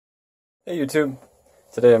Hey YouTube,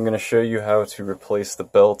 today I'm going to show you how to replace the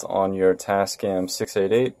belt on your Tascam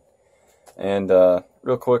 688, and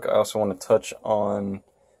real quick I also want to touch on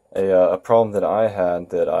a problem that I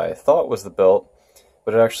had that I thought was the belt,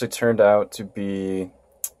 but it actually turned out to be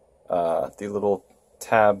the little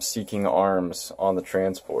tab seeking arms on the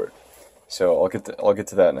transport. So I'll get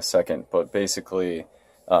to that in a second, but basically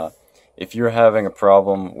if you're having a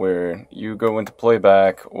problem where you go into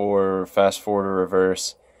playback or fast forward or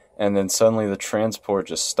reverse and then suddenly the transport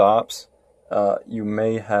just stops, you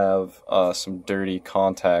may have some dirty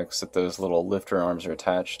contacts that those little lifter arms are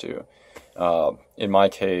attached to. In my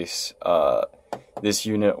case, this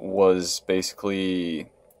unit was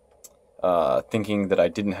basically thinking that I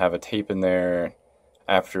didn't have a tape in there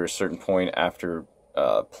after a certain point after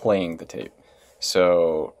playing the tape.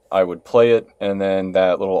 So I would play it, and then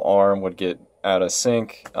that little arm would get out of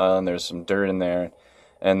sync, and there's some dirt in there,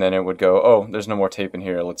 and then it would go, oh, there's no more tape in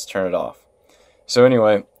here, let's turn it off. So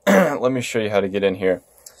anyway, let me show you how to get in here.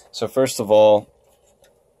 So first of all,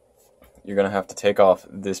 you're going to have to take off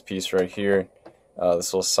this piece right here,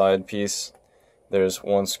 this little side piece. There's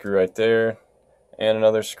one screw right there, and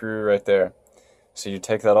another screw right there. So you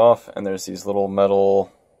take that off, and there's these little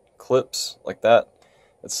metal clips like that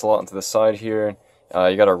slot into the side here.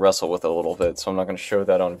 You got to wrestle with it a little bit, so I'm not going to show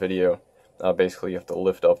that on video. Basically, you have to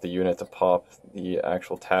lift up the unit to pop the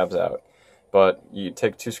actual tabs out. But you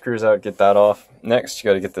take two screws out, get that off. Next, you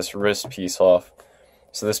got to get this wrist piece off.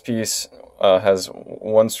 So this piece has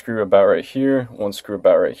one screw about right here, one screw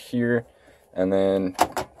about right here, and then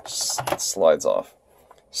it slides off.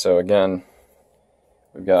 So again,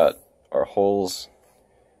 we've got our holes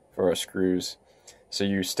for our screws. So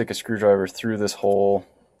you stick a screwdriver through this hole,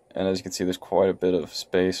 and as you can see, there's quite a bit of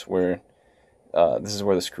space where this is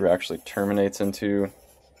where the screw actually terminates into.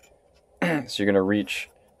 So you're going to reach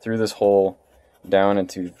through this hole down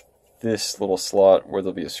into this little slot where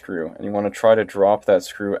there'll be a screw, and you want to try to drop that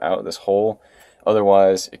screw out this hole,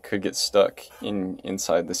 otherwise it could get stuck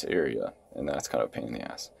inside this area, and that's kind of a pain in the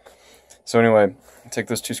ass. So anyway, take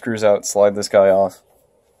those two screws out, slide this guy off,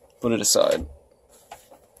 put it aside.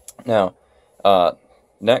 Now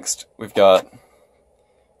next we've got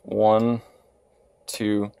 1,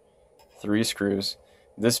 2, 3 screws.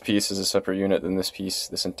 This piece is a separate unit than this piece,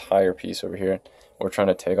 this entire piece over here. We're trying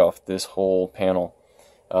to take off this whole panel.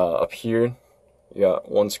 Up here, you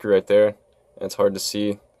got one screw right there, and it's hard to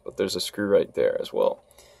see, but there's a screw right there as well.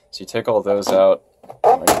 So you take all those out.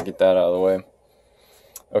 I'm going to get that out of the way.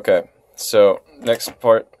 Okay, so next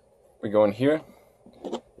part, we go in here.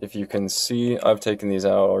 If you can see, I've taken these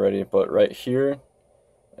out already, but right here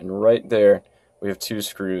and right there, we have two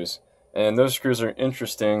screws. And those screws are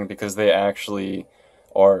interesting because they actually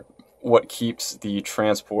are what keeps the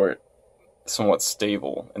transport somewhat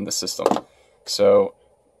stable in the system. So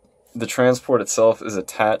the transport itself is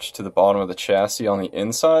attached to the bottom of the chassis on the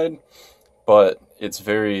inside, but it's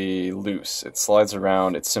very loose. It slides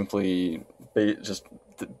around. It's simply just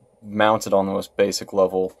mounted on the most basic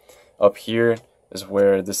level. Up here is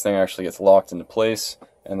where this thing actually gets locked into place,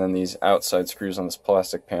 and then these outside screws on this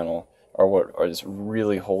plastic panel are what are just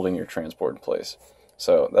really holding your transport in place.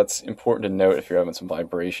 So that's important to note if you're having some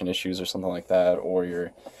vibration issues or something like that, or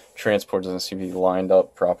your transport doesn't seem to be lined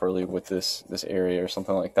up properly with this area or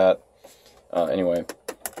something like that. Anyway,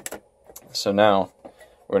 so now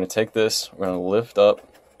we're going to take this, we're going to lift up,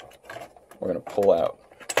 we're going to pull out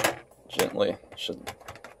gently. Should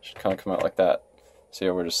kind of come out like that. See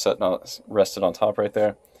how we're just rested on top right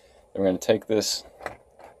there. Then we're going to take this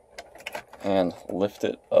and lift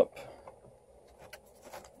it up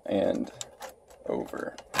and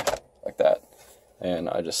over like that, and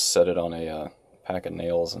I just set it on a pack of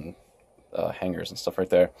nails and hangers and stuff right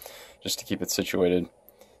there just to keep it situated.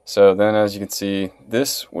 So then, as you can see,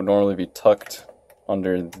 this would normally be tucked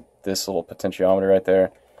under this little potentiometer right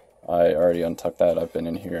there. I already untucked that. I've been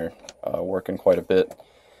in here working quite a bit.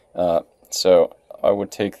 So I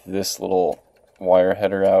would take this little wire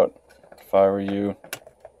header out if I were you.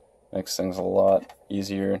 Makes things a lot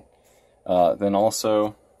easier. Then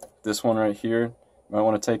also this one right here you might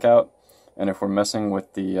want to take out, and if we're messing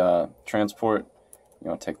with the transport, you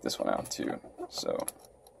want to take this one out too. So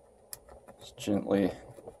just gently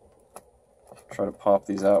try to pop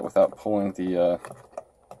these out without pulling the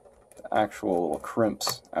actual little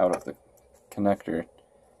crimps out of the connector.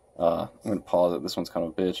 I'm going to pause it, this one's kind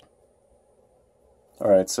of a bitch.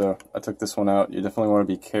 Alright, so I took this one out. You definitely want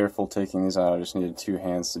to be careful taking these out. I just needed 2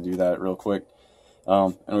 hands to do that real quick.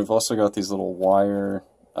 And we've also got these little wire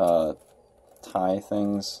tie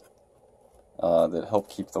things that help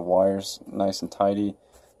keep the wires nice and tidy,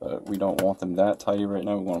 but we don't want them that tidy right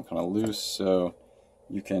now. We want them kind of loose, so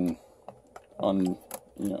you can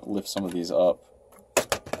lift some of these up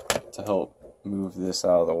to help move this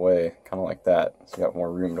out of the way, kind of like that, so you got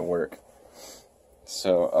more room to work.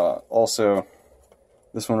 So also,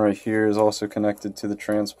 this one right here is also connected to the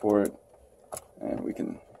transport, and we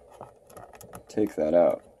can take that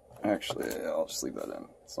out. Actually, I'll just leave that in.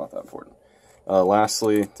 It's not that important.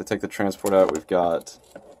 Lastly, to take the transport out, we've got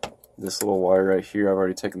this little wire right here. I've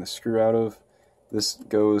already taken the screw out of. This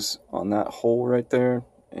goes on that hole right there,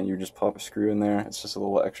 and you just pop a screw in there. It's just a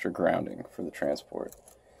little extra grounding for the transport.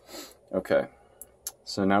 Okay,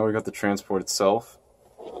 so now we've got the transport itself.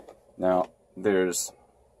 Now, there's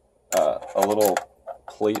a little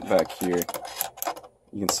plate back here.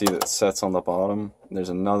 You can see that it sets on the bottom. There's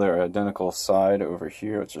another identical side over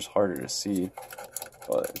here. It's just harder to see,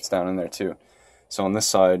 but it's down in there too. So on this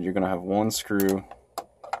side, you're going to have one screw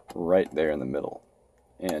right there in the middle,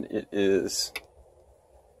 and it is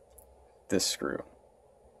this screw.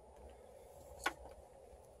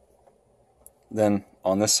 Then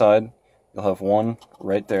on this side, you'll have one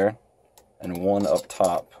right there and one up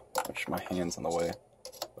top, which my hand's in the way,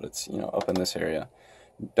 but it's, up in this area.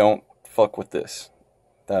 Don't fuck with this.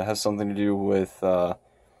 That has something to do with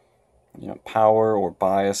power or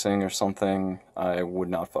biasing or something. I would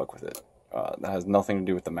not fuck with it. That has nothing to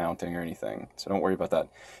do with the mounting or anything, so don't worry about that.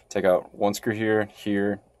 Take out one screw here,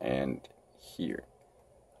 here, and here.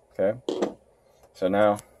 Okay? So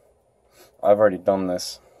now, I've already done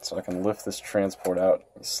this, so I can lift this transport out,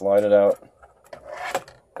 slide it out.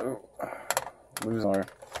 Ooh, lose our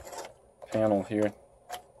panel here.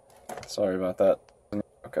 Sorry about that.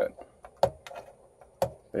 Okay.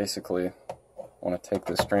 Basically, I want to take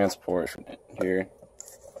this transport here.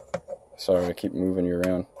 Sorry, I keep moving you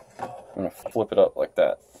around. I'm going to flip it up like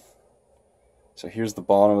that. So here's the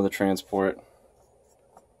bottom of the transport.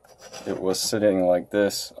 It was sitting like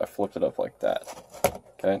this. I flipped it up like that.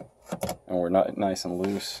 Okay? And we're not nice and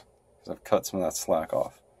loose because I've cut some of that slack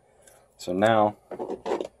off. So now,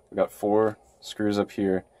 we've got 4 screws up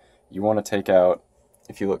here. You want to take out,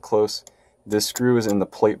 if you look close, this screw is in the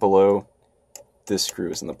plate below. This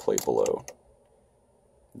screw is in the plate below.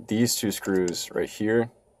 These 2 screws right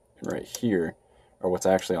here and right here are what's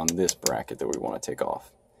actually on this bracket that we want to take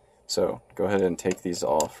off. So go ahead and take these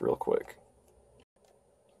off real quick.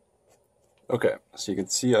 Okay, so you can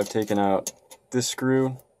see I've taken out this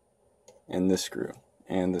screw, and this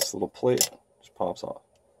little plate just pops off.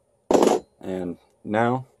 And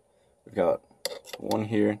now we've got one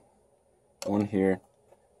here,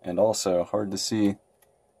 and also, hard to see,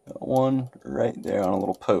 one right there on a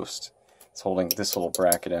little post. It's holding this little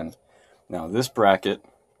bracket in. Now this bracket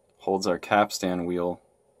holds our capstan wheel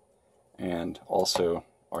and also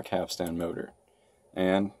our capstan motor.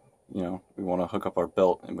 And, we want to hook up our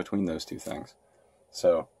belt in between those 2 things.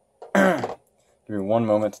 So, give me one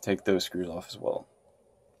moment to take those screws off as well.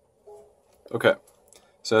 Okay,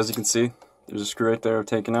 so as you can see, there's a screw right there I've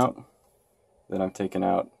taken out. Then I've taken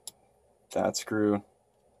out that screw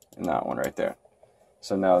and that one right there.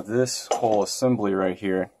 So now this whole assembly right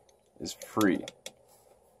here is free.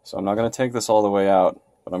 So I'm not going to take this all the way out,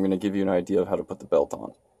 but I'm going to give you an idea of how to put the belt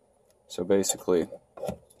on. So basically,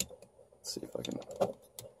 let's see if I can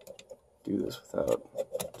do this without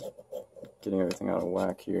getting everything out of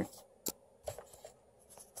whack here.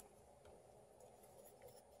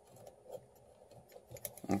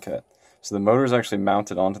 Okay, so the motor is actually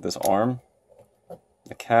mounted onto this arm.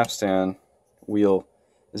 The capstan wheel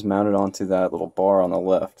is mounted onto that little bar on the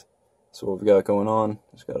left. So what we've got going on,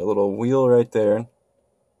 we've got a little wheel right there.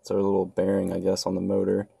 It's our little bearing, I guess, on the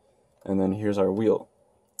motor. And then here's our wheel.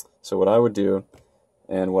 So what I would do,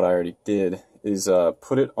 and what I already did, is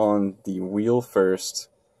put it on the wheel first,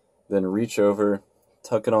 then reach over,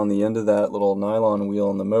 tuck it on the end of that little nylon wheel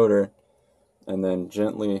on the motor, and then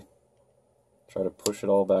gently try to push it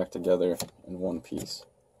all back together in one piece.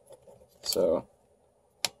 So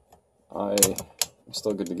I'm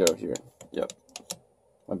still good to go here. Yep.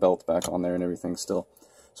 My belt's back on there and everything still.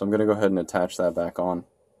 So I'm going to go ahead and attach that back on.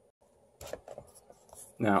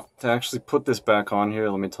 Now, to actually put this back on here,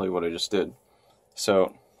 let me tell you what I just did.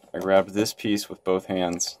 So I grabbed this piece with both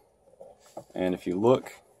hands, and if you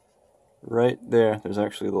look right there, there's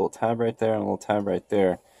actually a little tab right there and a little tab right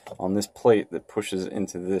there on this plate that pushes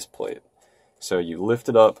into this plate. So you lift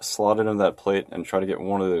it up, slot it into that plate, and try to get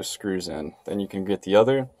one of those screws in. Then you can get the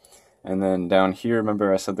other, and then down here,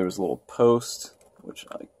 remember I said there was a little post, which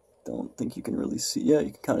I don't think you can really see. Yeah,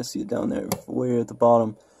 you can kind of see it down there, way at the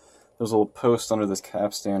bottom. There's a little post under this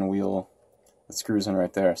capstan wheel that screws in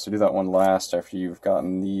right there. So do that one last after you've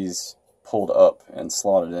gotten these pulled up and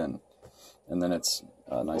slotted in, and then it's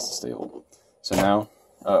nice and stable. So now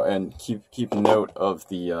Oh, and keep note of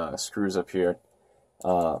the screws up here.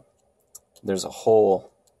 There's a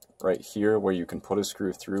hole right here where you can put a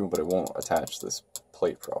screw through, but it won't attach this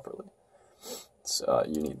plate properly. So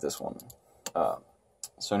you need this one.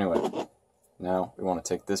 So anyway, now we want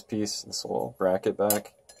to take this piece, this little bracket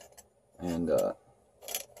back, and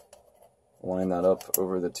line that up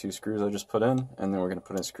over the 2 screws I just put in, and then we're going to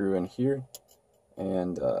put a screw in here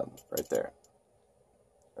and right there.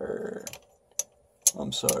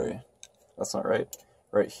 I'm sorry, that's not right.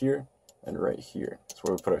 Right here and right here. That's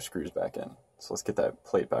where we put our screws back in. So let's get that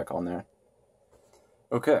plate back on there.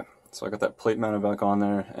 Okay, so I got that plate mounted back on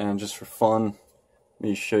there, and just for fun, let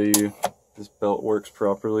me show you this belt works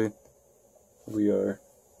properly. We are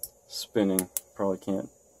spinning. Probably can't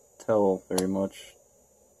tell very much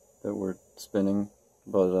that we're spinning,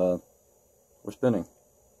 but we're spinning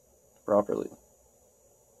properly.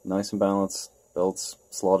 Nice and balanced, belts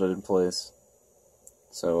slotted in place.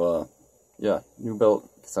 So yeah, new belt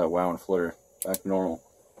gets that wow and flutter back to normal.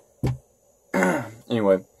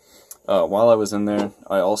 Anyway, while I was in there,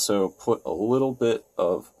 I also put a little bit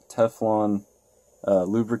of Teflon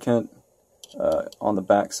lubricant on the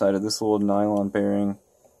back side of this little nylon bearing,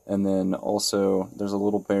 and then also there's a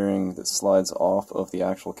little bearing that slides off of the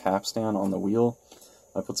actual capstan on the wheel.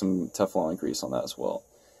 I put some Teflon grease on that as well.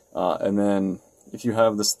 And then if you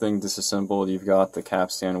have this thing disassembled, you've got the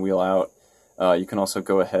capstan wheel out, you can also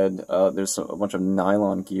go ahead, there's a bunch of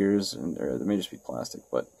nylon gears, and it may just be plastic,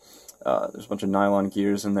 but there's a bunch of nylon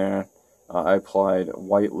gears in there. I applied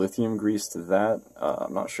white lithium grease to that.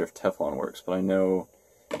 I'm not sure if Teflon works, but I know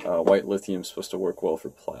white lithium is supposed to work well for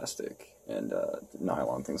plastic and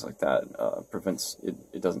nylon, things like that. Prevents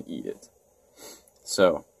it doesn't eat it.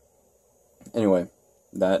 So anyway,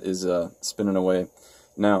 that is spinning away.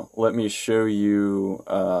 Now let me show you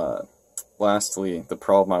lastly the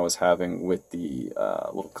problem I was having with the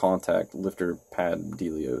little contact lifter pad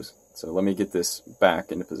dealios. So let me get this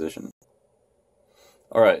back into position.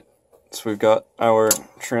 Alright, so we've got our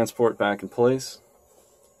transport back in place.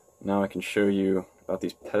 Now I can show you about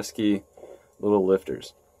these pesky little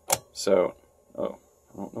lifters. So, oh,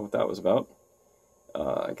 I don't know what that was about.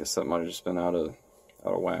 I guess that might have just been out of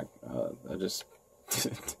whack. I just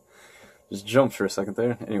just jumped for a second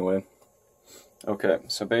there. Anyway, okay,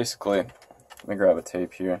 so basically, let me grab a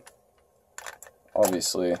tape here.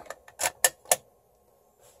 Obviously,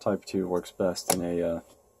 Type 2 works best in a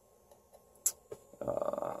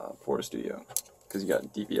Forest Studio, because you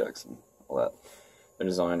got DVX and all that. They're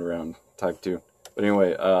designed around Type 2. But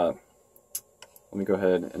anyway, let me go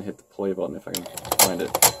ahead and hit the play button if I can find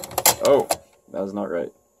it. Oh, that was not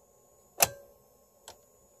right.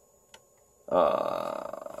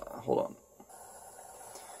 Hold on.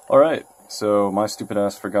 Alright, so my stupid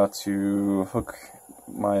ass forgot to hook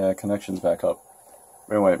my connections back up.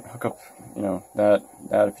 But anyway, hook up, you know, that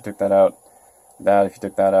if you took that out, that if you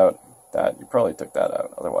took that out, that you probably took that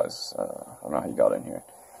out. Otherwise, I don't know how you got in here.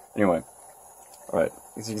 Anyway, alright,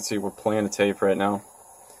 as you can see, we're playing the tape right now.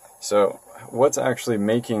 So, what's actually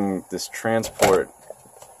making this transport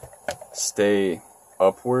stay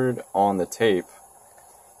upward on the tape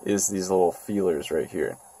is these little feelers right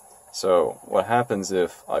here. So, what happens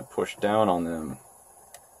if I push down on them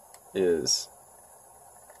is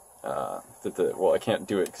well, I can't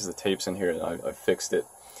do it because the tape's in here and I fixed it.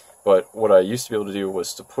 But what I used to be able to do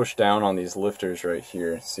was to push down on these lifters right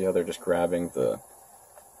here. See how they're just grabbing the,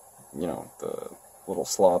 you know, the little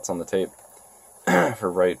slots on the tape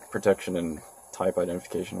for right protection and type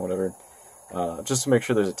identification, whatever. Just to make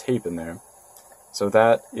sure there's a tape in there. So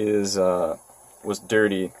that is was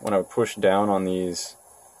dirty. When I would push down on these,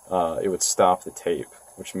 it would stop the tape,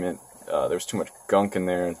 which meant there was too much gunk in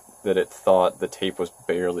there that it thought the tape was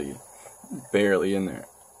barely in there.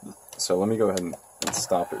 So let me go ahead and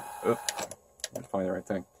stop it. Oh, I didn't find the right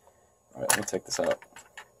thing. Alright, let me take this out.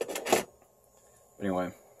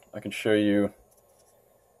 Anyway, I can show you.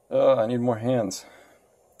 Oh, I need more hands.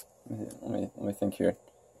 Let me think here.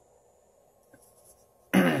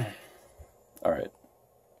 Alright.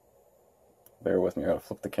 Bear with me, I gotta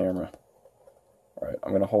flip the camera. Alright,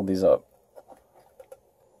 I'm gonna hold these up.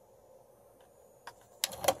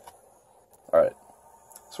 Alright.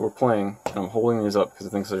 So we're playing, and I'm holding these up because it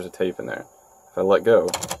thinks there's a tape in there. If I let go,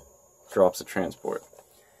 it drops the transport.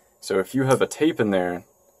 So if you have a tape in there,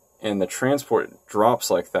 and the transport drops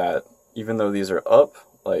like that, even though these are up,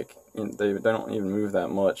 like, they don't even move that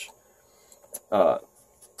much. Let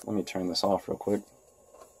me turn this off real quick.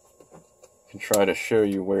 I can try to show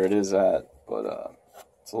you where it is at, but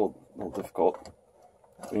it's a little difficult.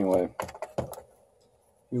 But anyway,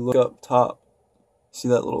 you look up top, see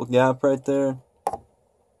that little gap right there?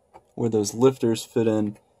 where those lifters fit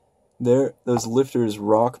in, there, those lifters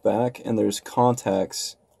rock back, and there's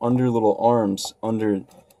contacts under little arms under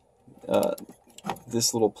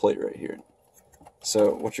this little plate right here.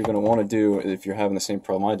 So what you're going to want to do, if you're having the same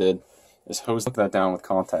problem I did, is hose that down with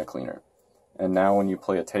contact cleaner. And now when you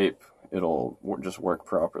play a tape, it'll just work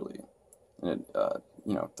properly. And it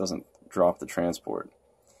you know, doesn't drop the transport.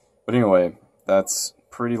 But anyway, that's a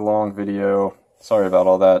pretty long video. Sorry about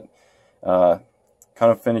all that.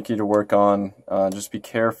 Kind of finicky to work on. Just be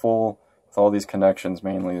careful with all these connections,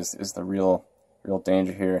 mainly is the real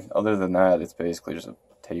danger here. Other than that, it's basically just a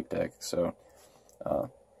tape deck. So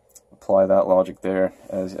apply that logic there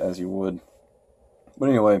as you would. But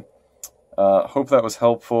anyway, hope that was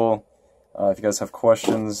helpful. If you guys have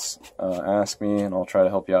questions, ask me and I'll try to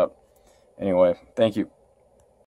help you out. Anyway, thank you.